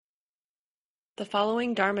The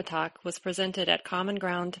following Dharma talk was presented at Common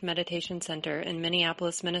Ground Meditation Center in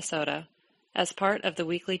Minneapolis, Minnesota, as part of the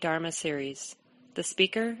weekly Dharma series. The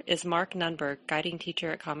speaker is Mark Nunberg, guiding teacher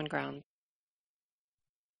at Common Ground.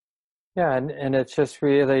 Yeah, and it's just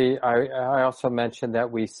really, I also mentioned that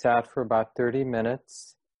we sat for about 30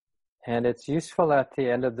 minutes, and it's useful at the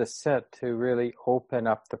end of the sit to really open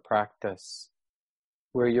up the practice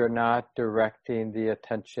where you're not directing the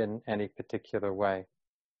attention any particular way.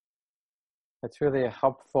 It's really a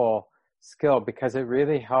helpful skill because it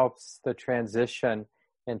really helps the transition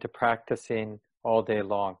into practicing all day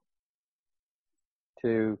long.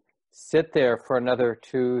 To sit there for another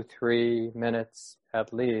 2-3 minutes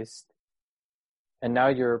at least, and now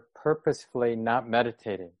you're purposefully not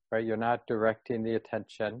meditating, right? You're not directing the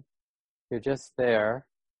attention. You're just there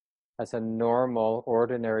as a normal,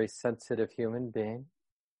 ordinary, sensitive human being,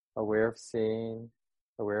 aware of seeing,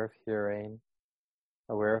 aware of hearing,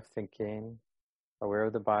 aware of thinking, aware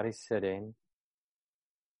of the body sitting.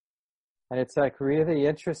 And it's like really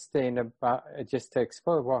interesting about just to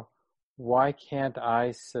explore, well, why can't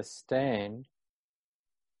I sustain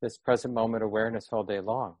this present moment awareness all day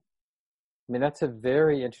long? I mean, that's a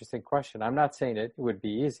very interesting question. I'm not saying it would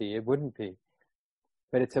be easy. It wouldn't be.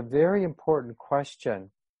 But it's a very important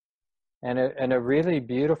question and a really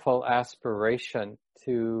beautiful aspiration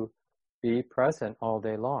to be present all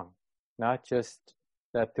day long, not just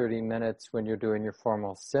that 30 minutes when you're doing your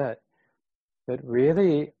formal sit, but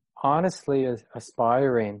really honestly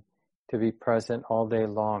aspiring to be present all day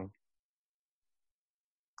long.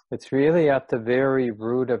 It's really at the very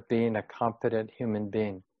root of being a competent human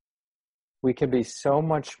being. We can be so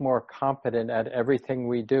much more competent at everything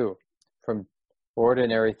we do, from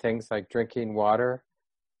ordinary things like drinking water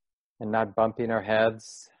and not bumping our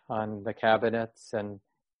heads on the cabinets and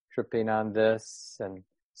tripping on this and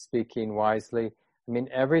speaking wisely. I mean,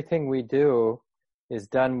 everything we do is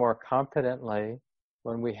done more competently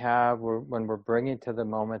when we're bringing to the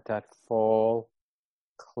moment that full,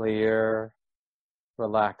 clear,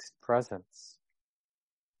 relaxed presence.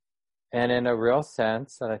 And in a real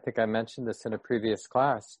sense, and I think I mentioned this in a previous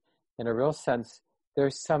class, in a real sense,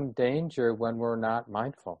 there's some danger when we're not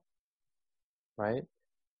mindful, right?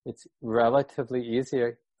 It's relatively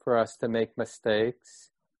easier for us to make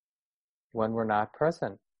mistakes when we're not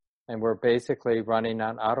present. And we're basically running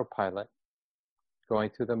on autopilot, going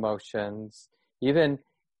through the motions. Even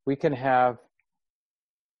we can have,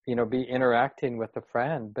 be interacting with a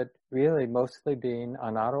friend, but really mostly being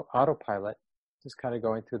on autopilot, just kind of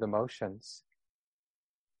going through the motions.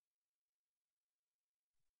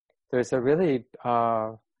 There's a really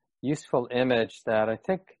useful image that I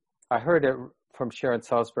think I heard it from Sharon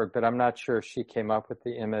Salzberg, but I'm not sure if she came up with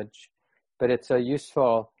the image. But it's a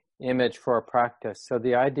useful image for a practice. So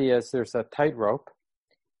the idea is there's a tightrope,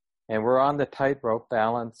 and we're on the tightrope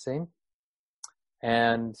balancing,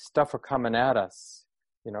 and stuff are coming at us,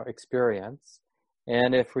 experience.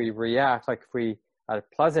 And if we react, like if a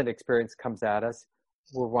pleasant experience comes at us,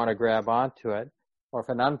 we'll want to grab onto it. Or if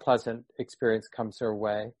an unpleasant experience comes our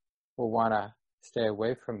way, we'll want to stay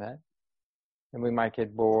away from it. And we might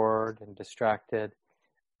get bored and distracted.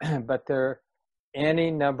 But there are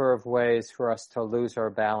any number of ways for us to lose our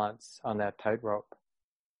balance on that tightrope.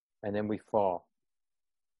 And then we fall.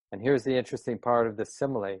 And here's the interesting part of the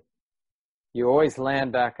simile. You always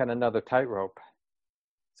land back on another tightrope.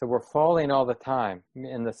 So we're falling all the time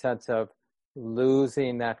in the sense of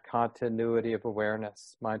losing that continuity of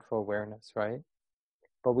awareness, mindful awareness, right?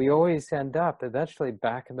 But we always end up eventually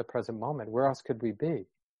back in the present moment. Where else could we be?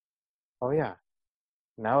 Oh yeah,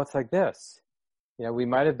 now it's like this. We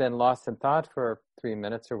might have been lost in thought for 3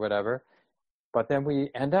 minutes or whatever, but then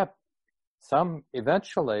we end up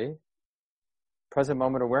eventually, present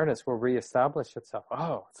moment awareness will reestablish itself.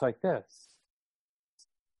 Oh, it's like this.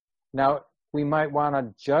 Now, we might want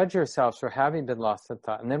to judge ourselves for having been lost in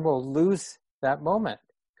thought, and then we'll lose that moment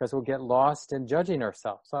because we'll get lost in judging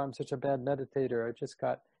ourselves. Oh, I'm such a bad meditator.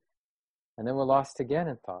 And then we're lost again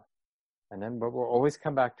in thought. But we'll always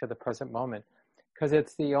come back to the present moment because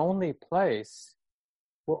it's the only place.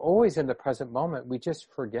 We're always in the present moment. We just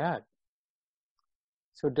forget.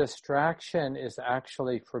 So distraction is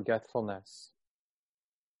actually forgetfulness.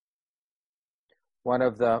 One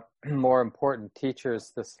of the more important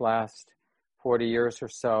teachers this last 40 years or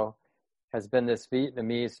so has been this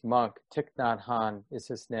Vietnamese monk. Thich Nhat Hanh is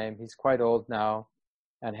his name. He's quite old now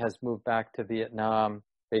and has moved back to Vietnam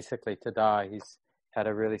basically to die. He's had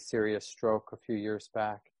a really serious stroke a few years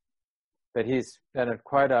back. But he's been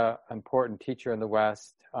quite an important teacher in the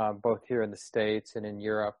West, both here in the States and in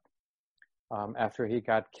Europe. After he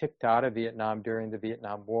got kicked out of Vietnam during the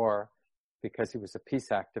Vietnam War because he was a peace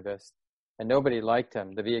activist, And nobody liked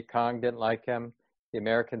him. The Viet Cong didn't like him. The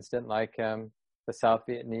Americans didn't like him. The South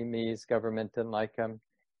Vietnamese government didn't like him.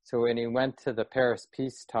 So when he went to the Paris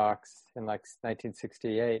peace talks in like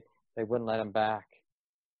 1968, they wouldn't let him back.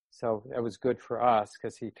 So it was good for us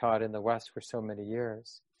because he taught in the West for so many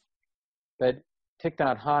years. But Thich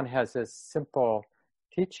Nhat Hanh has this simple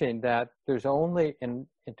teaching that there's only, in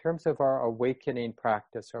terms of our awakening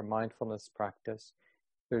practice or mindfulness practice,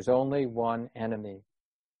 there's only one enemy: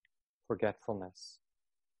 forgetfulness.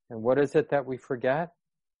 And what is it that we forget?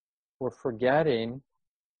 We're forgetting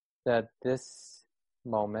that this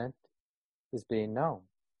moment is being known.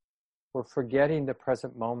 We're forgetting the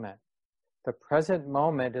present moment. The present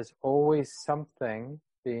moment is always something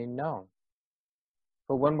being known.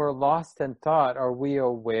 But when we're lost in thought, are we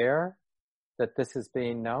aware that this is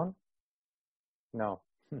being known? No,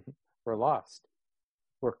 we're lost.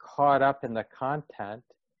 We're caught up in the content,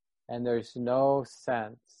 and there's no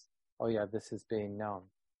sense, oh yeah, this is being known.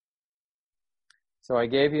 So I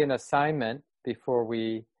gave you an assignment before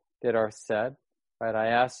we did our set, right? I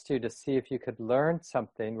asked you to see if you could learn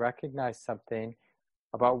something, recognize something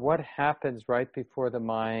about what happens right before the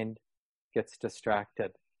mind gets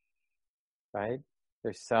distracted, right?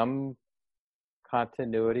 There's some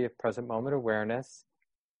continuity of present moment awareness,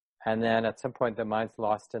 and then at some point the mind's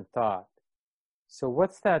lost in thought. So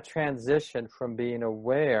what's that transition from being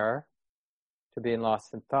aware to being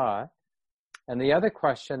lost in thought? And the other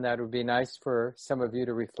question that would be nice for some of you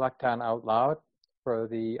to reflect on out loud for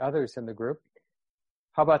the others in the group,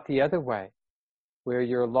 how about the other way, where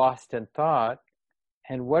you're lost in thought,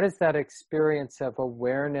 and what is that experience of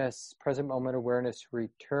awareness, present moment awareness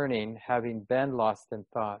returning, having been lost in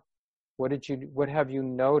thought? What have you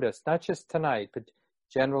noticed, not just tonight, but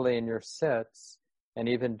generally in your sits and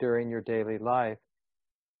even during your daily life?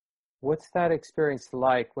 What's that experience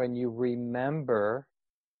like when you remember,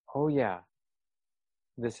 oh yeah,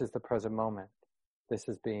 this is the present moment. This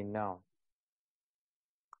is being known.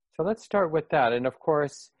 So let's start with that. And of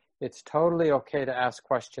course, it's totally okay to ask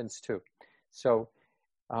questions too. So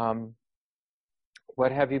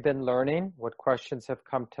what have you been learning? What questions have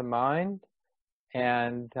come to mind?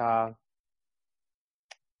 And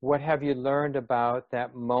what have you learned about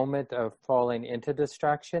that moment of falling into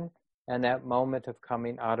distraction and that moment of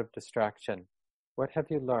coming out of distraction? What have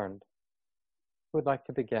you learned? Who would like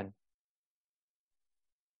to begin?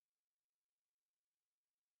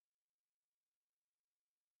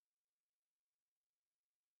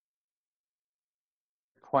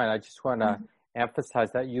 Point. I just want to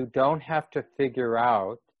emphasize that you don't have to figure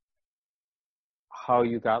out how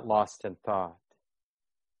you got lost in thought.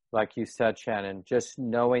 Like you said, Shannon, just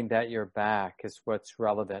knowing that you're back is what's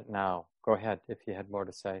relevant now. Go ahead if you had more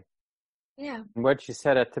to say. Yeah. What you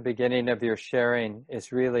said at the beginning of your sharing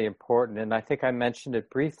is really important. And I think I mentioned it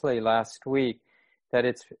briefly last week, that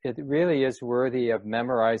it really is worthy of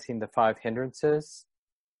memorizing the 5 hindrances.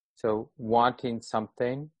 So wanting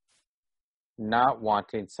something, not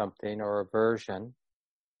wanting something or aversion,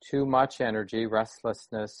 too much energy,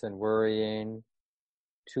 restlessness and worrying,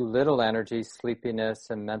 too little energy,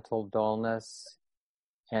 sleepiness and mental dullness,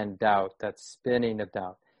 and doubt, that spinning of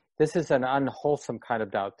doubt. This is an unwholesome kind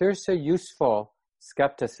of doubt. There's a useful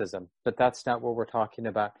skepticism, but that's not what we're talking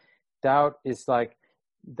about. Doubt is like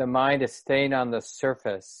the mind is staying on the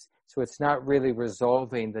surface, so it's not really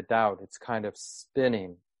resolving the doubt. It's kind of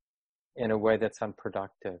spinning in a way that's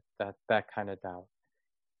unproductive, that kind of doubt.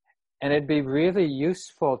 And it'd be really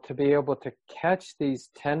useful to be able to catch these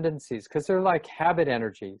tendencies, because they're like habit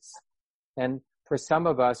energies. And for some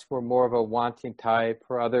of us, we're more of a wanting type.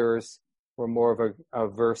 For others, we're more of a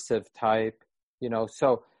aversive type.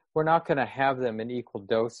 So we're not going to have them in equal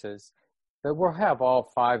doses. But we'll have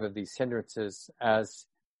all 5 of these hindrances as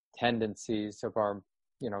tendencies of our,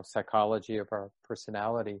 psychology, of our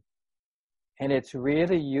personality. And it's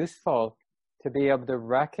really useful to be able to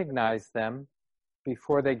recognize them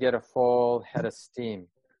before they get a full head of steam.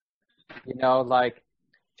 Like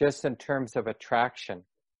just in terms of attraction,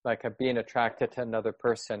 like being attracted to another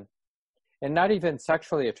person. And not even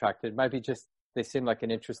sexually attracted. It might be just they seem like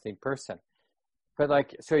an interesting person.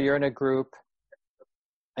 But so you're in a group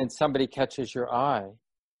and somebody catches your eye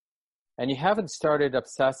and you haven't started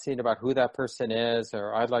obsessing about who that person is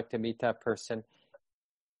or I'd like to meet that person.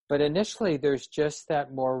 But initially, there's just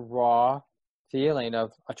that more raw feeling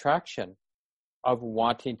of attraction, of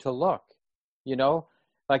wanting to look,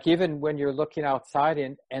 like even when you're looking outside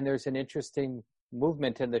and there's an interesting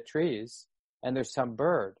movement in the trees and there's some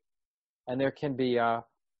bird and there can be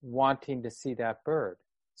wanting to see that bird.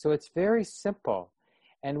 So it's very simple.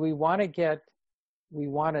 And we want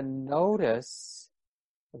to notice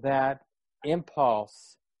that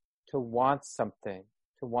impulse to want something,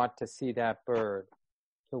 to want to see that bird,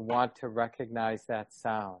 to want to recognize that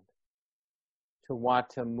sound, to want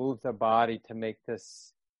to move the body to make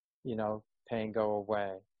this, pain go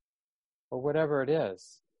away, or whatever it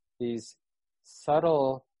is. These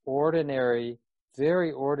subtle, ordinary,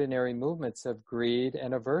 very ordinary movements of greed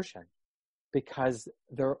and aversion, because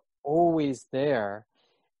they're always there.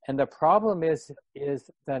 And the problem is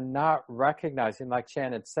the not recognizing, like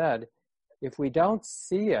Shannon said, if we don't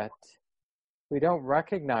see it, we don't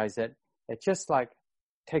recognize it, it just like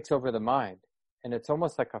takes over the mind. And it's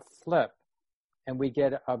almost like a flip. And we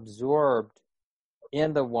get absorbed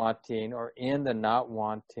in the wanting or in the not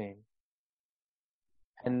wanting.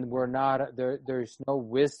 And we're not, there's no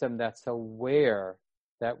wisdom that's aware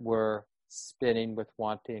that we're spinning with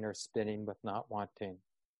wanting or spinning with not wanting.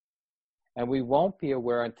 And we won't be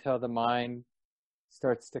aware until the mind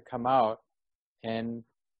starts to come out and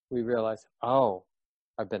we realize, oh,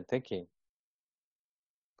 I've been thinking.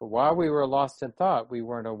 But while we were lost in thought, we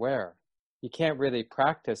weren't aware. You can't really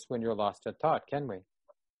practice when you're lost in thought, can we?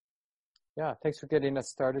 Yeah, thanks for getting us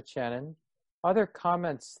started, Shannon. Other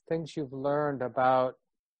comments, things you've learned about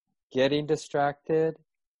getting distracted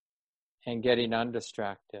and getting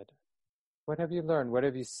undistracted? What have you learned? What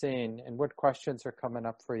have you seen? And what questions are coming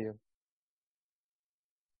up for you?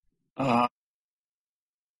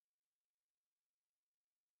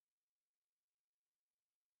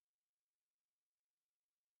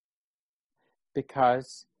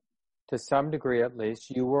 Because, to some degree at least,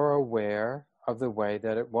 you were aware of the way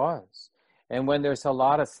that it was. And when there's a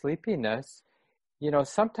lot of sleepiness,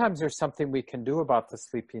 sometimes there's something we can do about the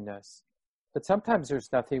sleepiness, but sometimes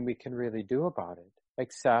there's nothing we can really do about it,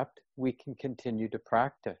 except we can continue to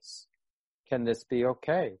practice. Can this be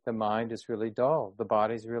okay? The mind is really dull. The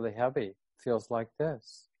body's really heavy. Feels like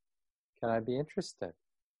this. Can I be interested?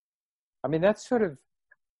 I mean, that's sort of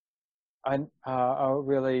a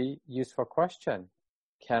really useful question.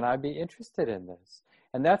 Can I be interested in this?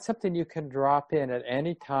 And that's something you can drop in at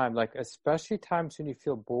any time, like especially times when you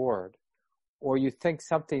feel bored or you think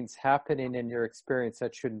something's happening in your experience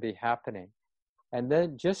that shouldn't be happening. And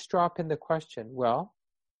then just drop in the question, well,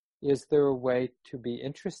 is there a way to be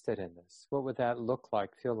interested in this? What would that look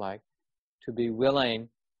like, feel like? To be willing,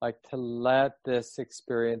 like to let this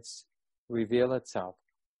experience reveal itself.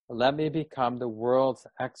 Let me become the world's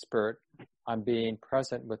expert on being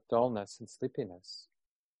present with dullness and sleepiness.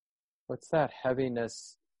 What's that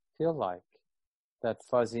heaviness feel like? That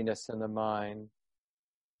fuzziness in the mind?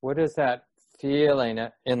 What is that feeling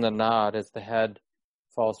in the nod as the head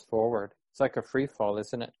falls forward? It's like a free fall,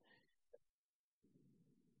 isn't it?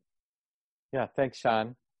 Yeah, thanks,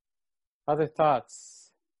 Sean. Other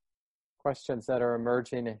thoughts, questions that are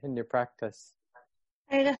emerging in your practice?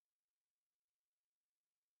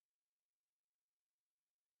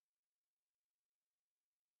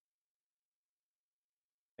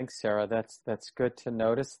 Thanks, Sarah. That's good to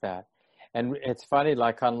notice that. And it's funny,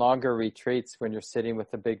 like on longer retreats when you're sitting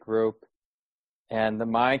with a big group and the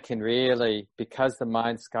mind can really, because the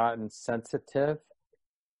mind's gotten sensitive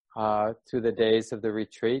through the days of the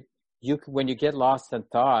retreat, when you get lost in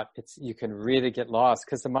thought, you can really get lost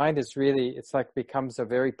because the mind is really, it's like becomes a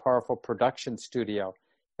very powerful production studio.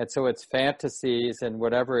 And so its fantasies and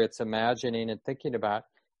whatever it's imagining and thinking about,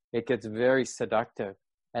 it gets very seductive.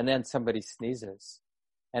 And then somebody sneezes.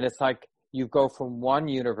 And it's like you go from one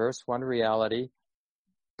universe, one reality,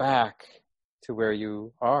 back to where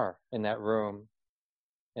you are in that room,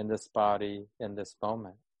 in this body, in this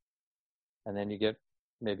moment. And then you get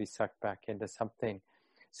maybe sucked back into something.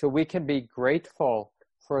 So we can be grateful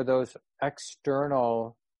for those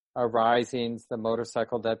external arisings, the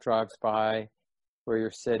motorcycle that drives by where you're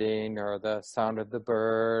sitting, or the sound of the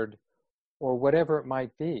bird, or whatever it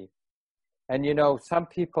might be. And some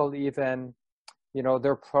people even,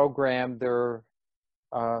 they're programmed their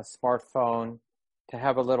smartphone to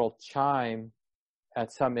have a little chime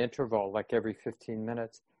at some interval, like every 15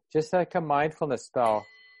 minutes, just like a mindfulness bell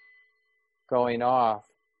going off,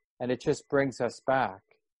 and it just brings us back.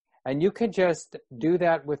 And you can just do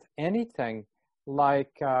that with anything,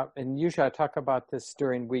 like, and usually I talk about this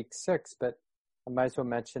during week 6, but I might as well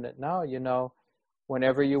mention it now,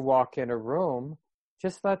 whenever you walk in a room,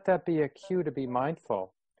 just let that be a cue to be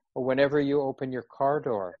mindful. Or whenever you open your car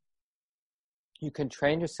door, you can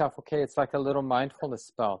train yourself, okay, it's like a little mindfulness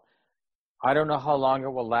spell. I don't know how long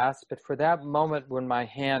it will last, but for that moment when my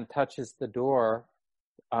hand touches the door,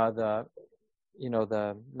 the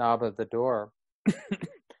knob of the door,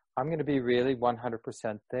 I'm going to be really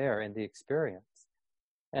 100% there in the experience.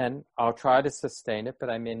 And I'll try to sustain it, but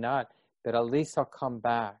I may not. But at least I'll come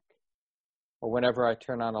back. Or whenever I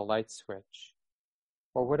turn on a light switch.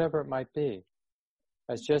 or whatever it might be,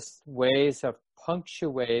 as just ways of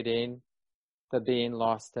punctuating the being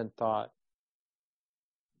lost in thought.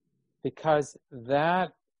 Because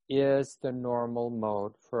that is the normal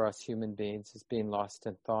mode for us human beings, is being lost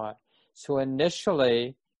in thought. So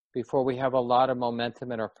initially, before we have a lot of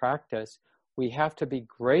momentum in our practice, we have to be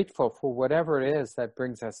grateful for whatever it is that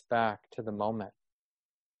brings us back to the moment.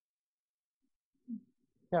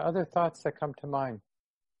 Yeah, other thoughts that come to mind?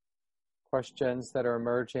 Questions that are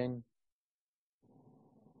emerging?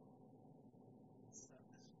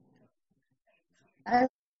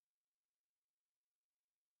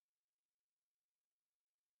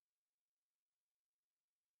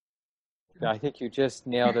 I think you just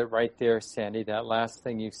nailed it right there, Sandy, that last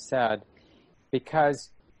thing you said, because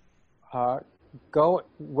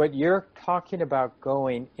what you're talking about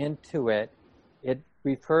going into it, it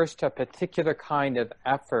refers to a particular kind of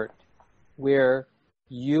effort where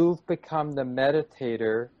you've become the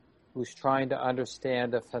meditator who's trying to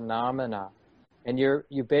understand a phenomena. And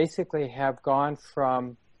you basically have gone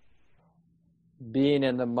from being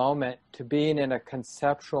in the moment to being in a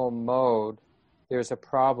conceptual mode. There's a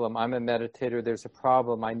problem. I'm a meditator. There's a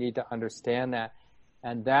problem. I need to understand that.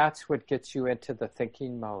 And that's what gets you into the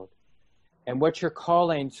thinking mode. And what you're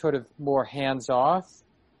calling sort of more hands-off,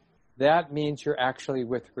 that means you're actually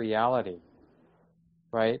with reality,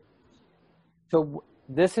 right? So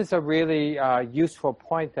this is a really useful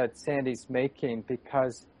point that Sandy's making,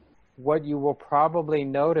 because what you will probably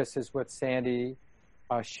notice is what Sandy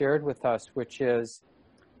shared with us, which is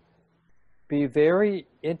be very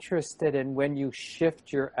interested in when you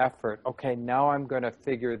shift your effort. Okay, now I'm going to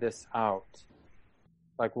figure this out,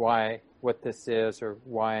 like what this is or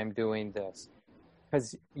why I'm doing this.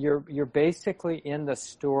 Because you're basically in the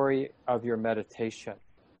story of your meditation.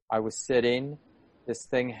 I was sitting, this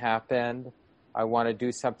thing happened, I want to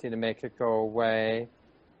do something to make it go away.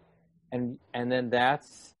 And then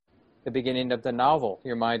that's the beginning of the novel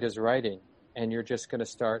your mind is writing. And you're just going to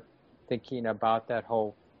start thinking about that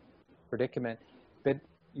whole predicament. But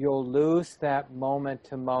you'll lose that moment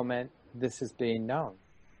to moment, this is being known.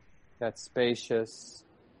 That's spacious,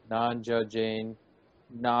 non-judging,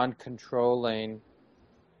 non-controlling.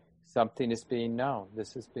 Something is being known.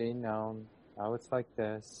 This is being known. Now it's like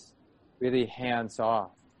this. Really hands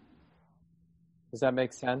off. Does that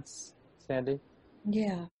make sense, Sandy?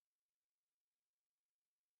 Yeah.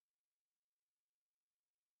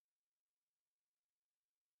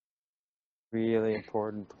 Really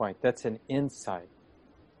important point. That's an insight.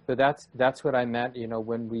 So that's what I meant,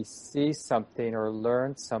 when we see something or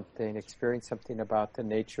learn something, experience something about the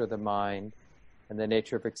nature of the mind and the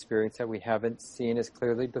nature of experience that we haven't seen as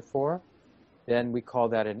clearly before, then we call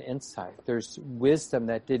that an insight. There's wisdom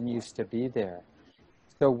that didn't used to be there.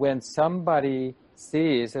 So when somebody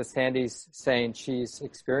sees, as Sandy's saying she's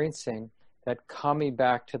experiencing, that coming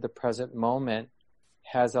back to the present moment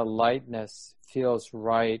has a lightness, feels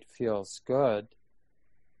right, feels good,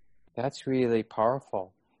 that's really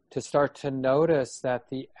powerful. To start to notice that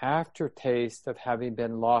the aftertaste of having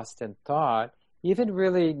been lost in thought, even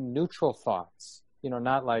really neutral thoughts,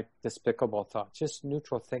 not like despicable thoughts, just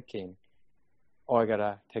neutral thinking. Oh, I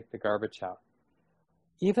gotta take the garbage out.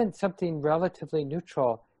 Even something relatively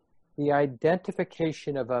neutral, the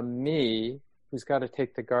identification of a me who's got to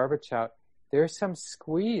take the garbage out, there's some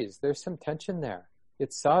squeeze, there's some tension there.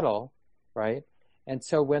 It's subtle, right? And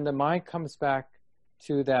so when the mind comes back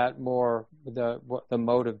to that more, the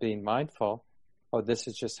mode of being mindful, oh, this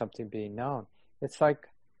is just something being known. It's like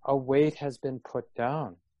a weight has been put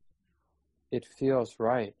down. It feels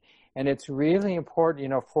right. And it's really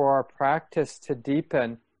important, for our practice to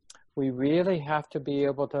deepen, we really have to be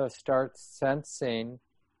able to start sensing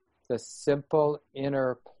the simple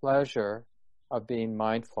inner pleasure of being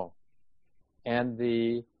mindful and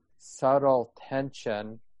the subtle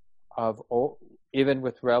tension of, even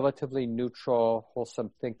with relatively neutral,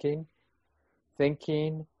 wholesome thinking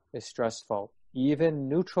is stressful. Even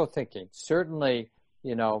neutral thinking, certainly,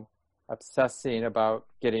 obsessing about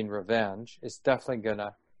getting revenge is definitely going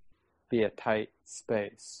to be a tight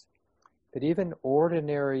space. But even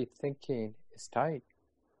ordinary thinking is tight.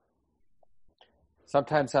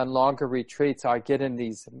 Sometimes on longer retreats, I get in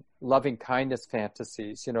these loving kindness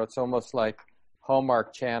fantasies. It's almost like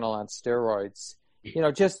Hallmark Channel on steroids.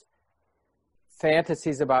 Just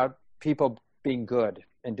fantasies about people being good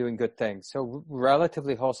and doing good things. So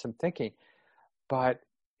relatively wholesome thinking. But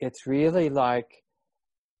it's really like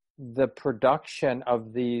the production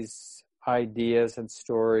of these ideas and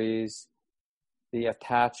stories, the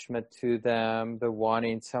attachment to them, the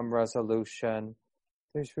wanting some resolution.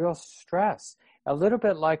 There's real stress. A little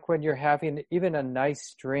bit like when you're having even a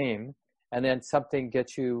nice dream and then something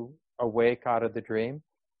gets you awake out of the dream,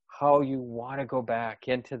 how you want to go back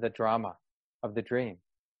into the drama of the dream,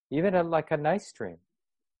 even like a nice dream.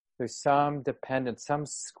 There's some dependence, some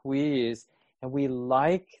squeeze, and we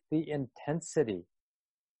like the intensity.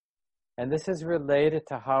 And this is related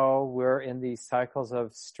to how we're in these cycles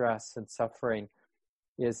of stress and suffering,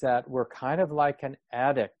 is that we're kind of like an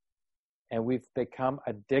addict, and we've become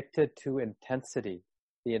addicted to intensity,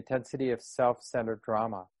 the intensity of self-centered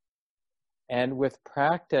drama. And with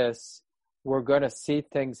practice, we're going to see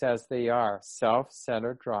things as they are.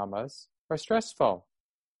 Self-centered dramas are stressful.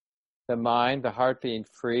 The mind, the heart being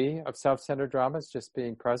free of self-centered dramas, just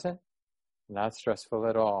being present, not stressful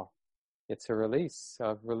at all. It's a release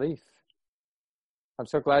of relief. I'm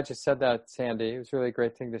so glad you said that, Sandy. It was a really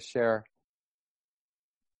great thing to share.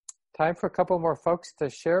 Time for a couple more folks to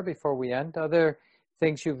share before we end. Other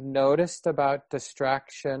things you've noticed about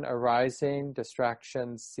distraction arising,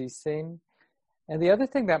 distraction ceasing. And the other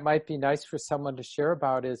thing that might be nice for someone to share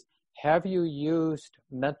about is, have you used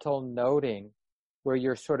mental noting where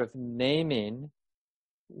you're sort of naming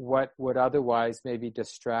what would otherwise maybe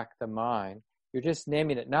distract the mind? You're just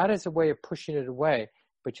naming it, not as a way of pushing it away,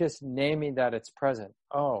 but just naming that it's present.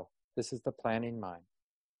 Oh, this is the planning mind.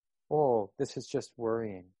 Oh, this is just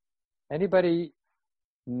worrying. Anybody,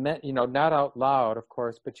 not out loud, of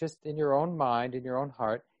course, but just in your own mind, in your own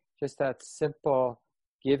heart, just that simple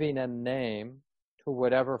giving a name to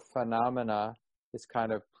whatever phenomena is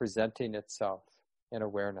kind of presenting itself in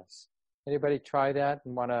awareness. Anybody try that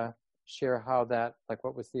and want to share how that, like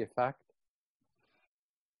what was the effect?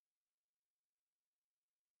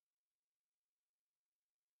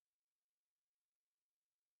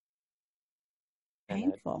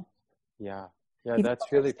 Painful. Yeah,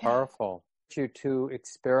 that's really powerful. You to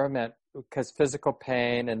experiment, because physical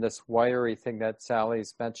pain and this wiry thing that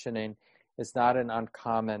Sally's mentioning is not an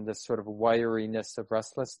uncommon, this sort of wiriness of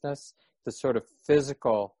restlessness, the sort of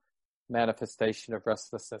physical manifestation of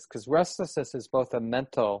restlessness, because restlessness is both a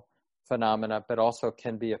mental phenomena, but also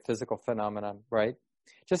can be a physical phenomenon, right?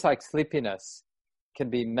 Just like sleepiness can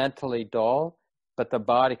be mentally dull, but the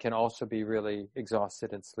body can also be really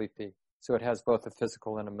exhausted and sleepy. So it has both a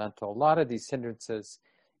physical and a mental. A lot of these hindrances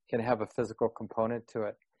can have a physical component to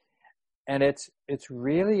it. And it's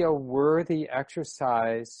really a worthy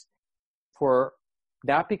exercise for,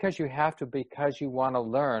 not because you have to, because you want to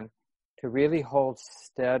learn, to really hold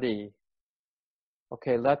steady.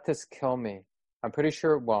 Okay, let this kill me. I'm pretty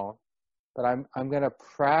sure it won't, but I'm going to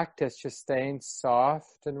practice just staying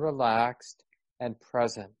soft and relaxed and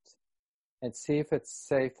present, and see if it's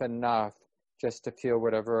safe enough just to feel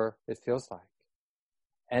whatever it feels like.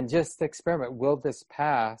 And just experiment. Will this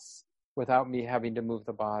pass without me having to move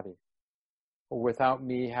the body, or without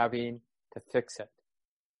me having to fix it?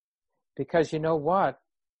 Because you know what?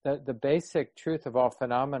 The basic truth of all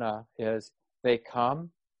phenomena is they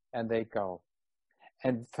come and they go.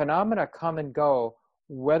 And phenomena come and go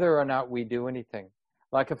whether or not we do anything.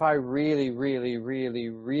 Like if I really, really, really,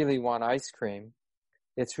 really want ice cream,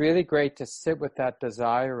 it's really great to sit with that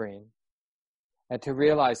desiring and to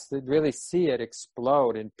realize, to really see it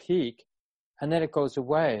explode and peak, and then it goes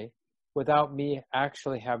away without me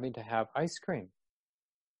actually having to have ice cream.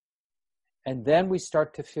 And then we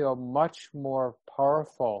start to feel much more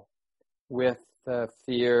powerful with the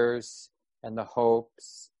fears and the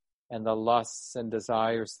hopes and the lusts and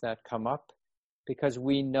desires that come up, because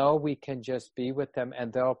we know we can just be with them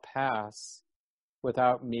and they'll pass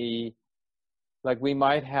without me. Like we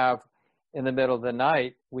might have, in the middle of the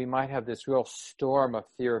night, we might have this real storm of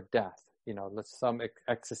fear of death, some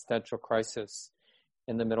existential crisis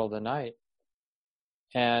in the middle of the night.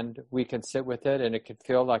 And we can sit with it and it can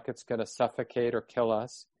feel like it's going to suffocate or kill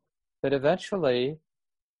us. But eventually,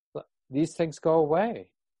 these things go away.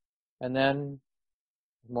 And then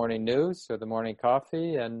morning news or the morning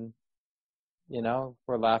coffee, and,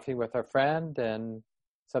 we're laughing with our friend and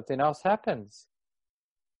something else happens.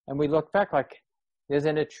 And we look back like,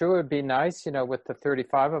 isn't it true? It'd be nice, with the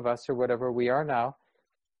 35 of us or whatever we are now,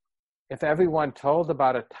 if everyone told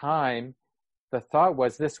about a time, the thought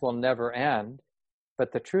was this will never end.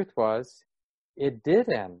 But the truth was, it did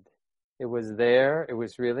end. It was there. It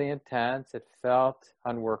was really intense. It felt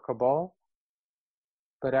unworkable.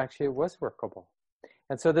 But actually it was workable.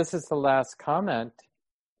 And so this is the last comment.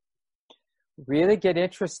 Really get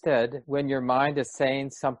interested when your mind is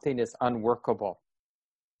saying something is unworkable.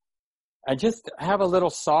 And just have a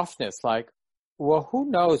little softness, like, well,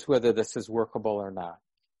 who knows whether this is workable or not?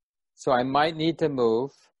 So I might need to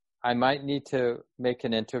move. I might need to make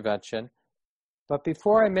an intervention. But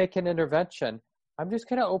before I make an intervention, I'm just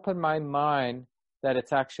going to open my mind that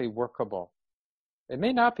it's actually workable. It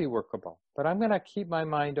may not be workable, but I'm going to keep my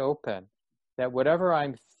mind open that whatever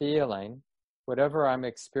I'm feeling, whatever I'm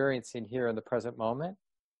experiencing here in the present moment,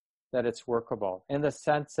 that it's workable in the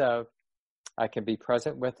sense of I can be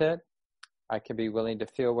present with it. I can be willing to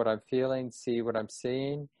feel what I'm feeling, see what I'm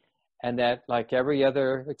seeing, and that like every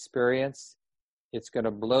other experience, it's going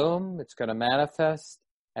to bloom, it's going to manifest,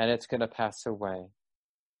 and it's going to pass away.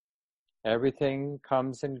 Everything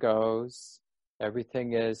comes and goes.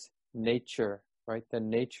 Everything is nature, right? The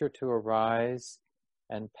nature to arise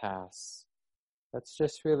and pass. That's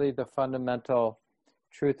just really the fundamental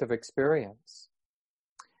truth of experience.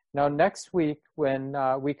 Now, next week, when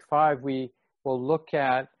week 5, we will look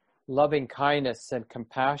at loving kindness and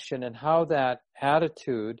compassion and how that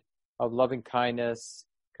attitude of loving kindness,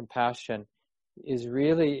 compassion is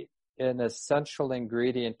really an essential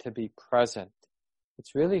ingredient to be present.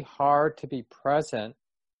 It's really hard to be present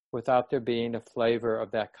without there being a flavor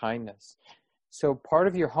of that kindness. So part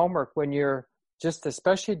of your homework when you're just,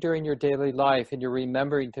 especially during your daily life, and you're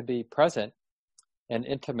remembering to be present and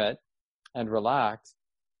intimate and relaxed,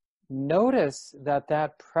 notice that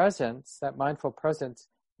that presence, that mindful presence,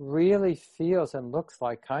 really feels and looks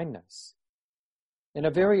like kindness in a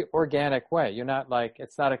very organic way. You're not like,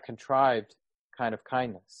 it's not a contrived kind of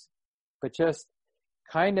kindness, but just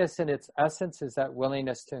kindness in its essence is that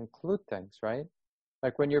willingness to include things, right?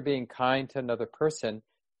 Like when you're being kind to another person,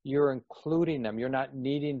 you're including them. You're not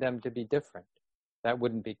needing them to be different. That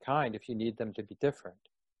wouldn't be kind if you need them to be different.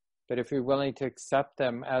 But if you're willing to accept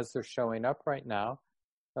them as they're showing up right now,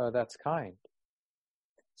 that's kind.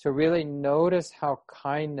 So really notice how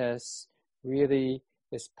kindness really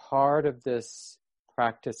is part of this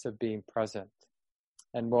practice of being present.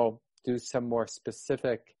 And we'll do some more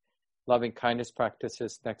specific loving kindness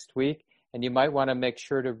practices next week. And you might want to make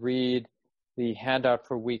sure to read the handout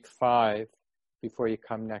for week 5 before you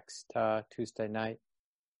come next Tuesday night.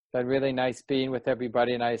 Been really nice being with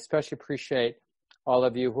everybody, and I especially appreciate all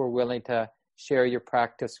of you who are willing to share your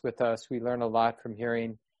practice with us. We learn a lot from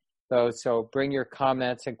hearing those, so bring your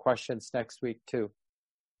comments and questions next week too.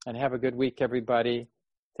 And have a good week, everybody.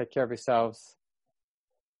 Take care of yourselves.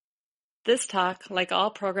 This talk, like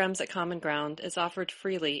all programs at Common Ground, is offered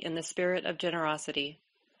freely in the spirit of generosity.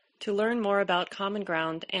 To learn more about Common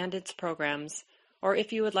Ground and its programs, or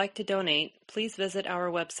if you would like to donate, please visit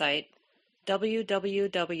our website,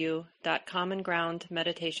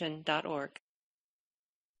 www.commongroundmeditation.org.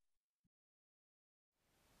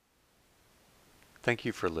 Thank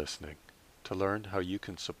you for listening. To learn how you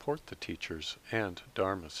can support the teachers and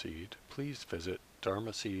Dharma Seed, please visit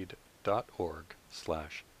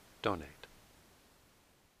dharmaseed.org/donate.